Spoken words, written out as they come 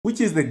Which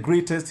is the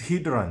greatest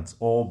hindrance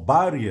or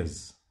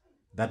barriers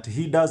that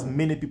hinders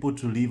many people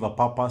to live a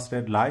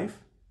purpose-led life?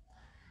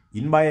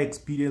 In my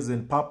experience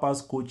in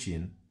purpose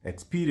coaching,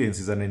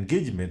 experiences and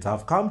engagement,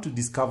 I've come to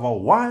discover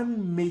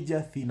one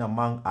major thing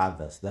among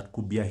others that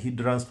could be a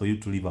hindrance for you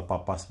to live a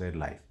purpose-led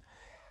life.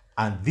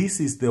 And this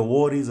is the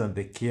worries and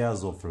the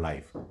cares of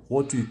life,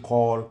 what we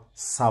call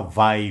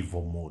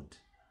survival mode.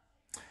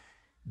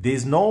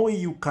 There's no way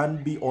you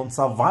can be on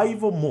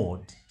survival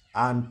mode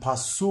and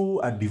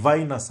pursue a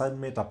divine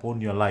assignment upon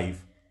your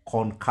life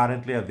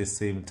concurrently at the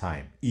same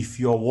time. If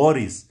your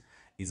worries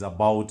is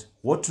about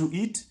what to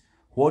eat,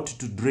 what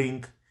to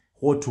drink,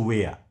 what to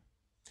wear.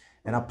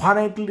 And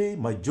apparently,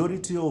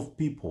 majority of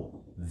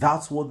people,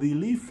 that's what they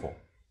live for.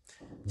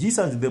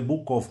 Jesus in the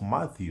book of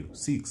Matthew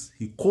 6,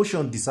 he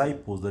cautioned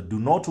disciples that do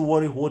not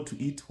worry what to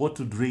eat, what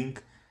to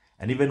drink,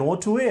 and even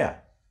what to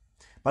wear.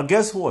 But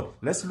guess what?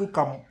 Let's look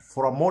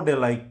for a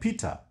model like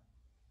Peter.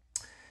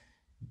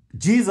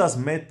 Jesus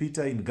met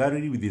Peter in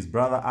Galilee with his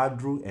brother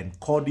Andrew and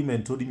called him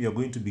and told him, you're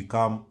going to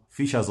become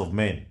fishers of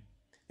men.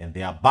 And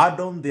they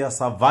abandoned their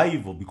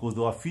survival because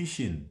they were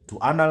fishing to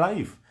earn a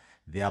life.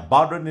 They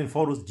abandoned and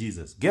followed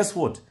Jesus. Guess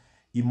what?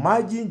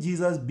 Imagine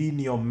Jesus being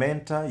your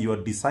mentor, your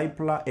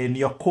discipler, and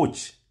your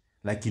coach,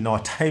 like in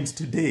our times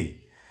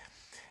today.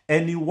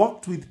 And he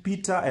walked with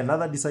Peter and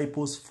other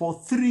disciples for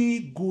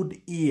 3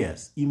 good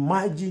years.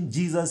 Imagine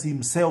Jesus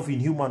himself in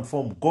human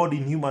form, God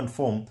in human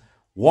form,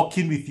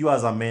 walking with you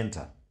as a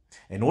mentor.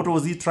 And what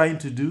was he trying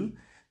to do?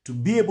 To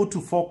be able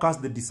to focus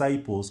the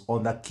disciples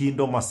on the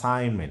kingdom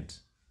assignment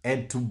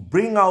and to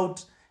bring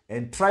out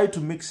and try to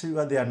make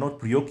sure they are not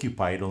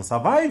preoccupied on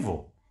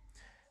survival.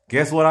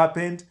 Guess what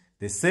happened?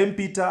 The same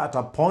Peter, at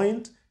a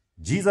point,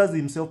 Jesus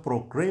himself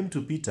proclaimed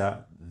to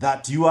Peter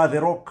that you are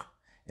the rock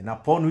and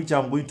upon which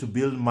I'm going to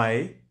build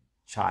my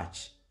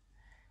church.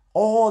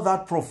 All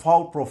that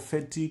profound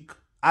prophetic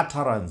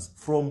utterance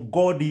from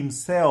God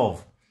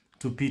himself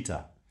to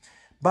Peter.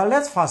 But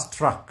let's fast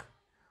track.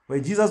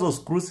 When Jesus was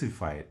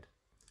crucified,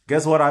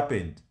 guess what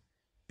happened?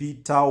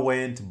 Peter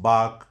went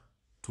back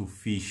to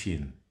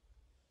fishing.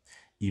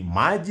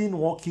 Imagine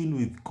walking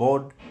with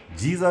God,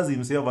 Jesus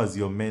himself as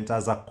your mentor,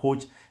 as a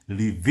coach,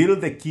 reveal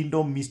the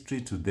kingdom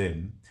mystery to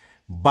them,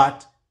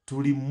 but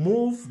to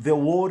remove the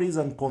worries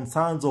and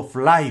concerns of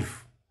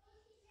life,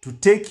 to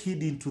take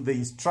heed into the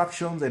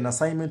instructions and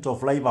assignment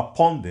of life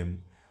upon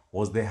them,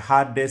 was the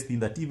hardest thing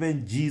that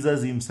even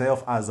Jesus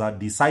himself as a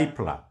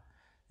discipler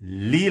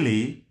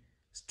really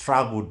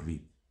struggled with.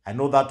 I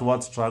know that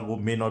word struggle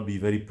may not be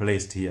very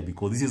placed here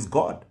because this is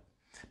God.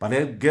 But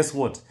then guess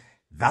what?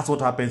 That's what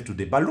happens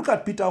today. But look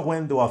at Peter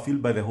when they were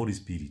filled by the Holy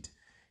Spirit.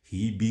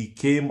 He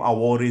became a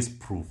worries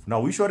proof. Now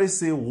we usually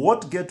say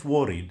what get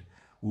worried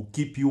will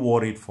keep you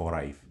worried for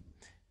life.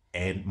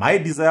 And my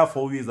desire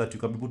for you is that you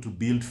can be able to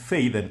build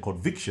faith and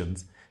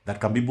convictions that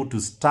can be able to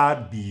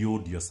start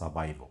beyond your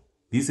survival.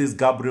 This is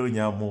Gabriel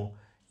Nyamu,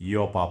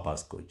 your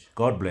purpose coach.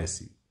 God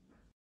bless you.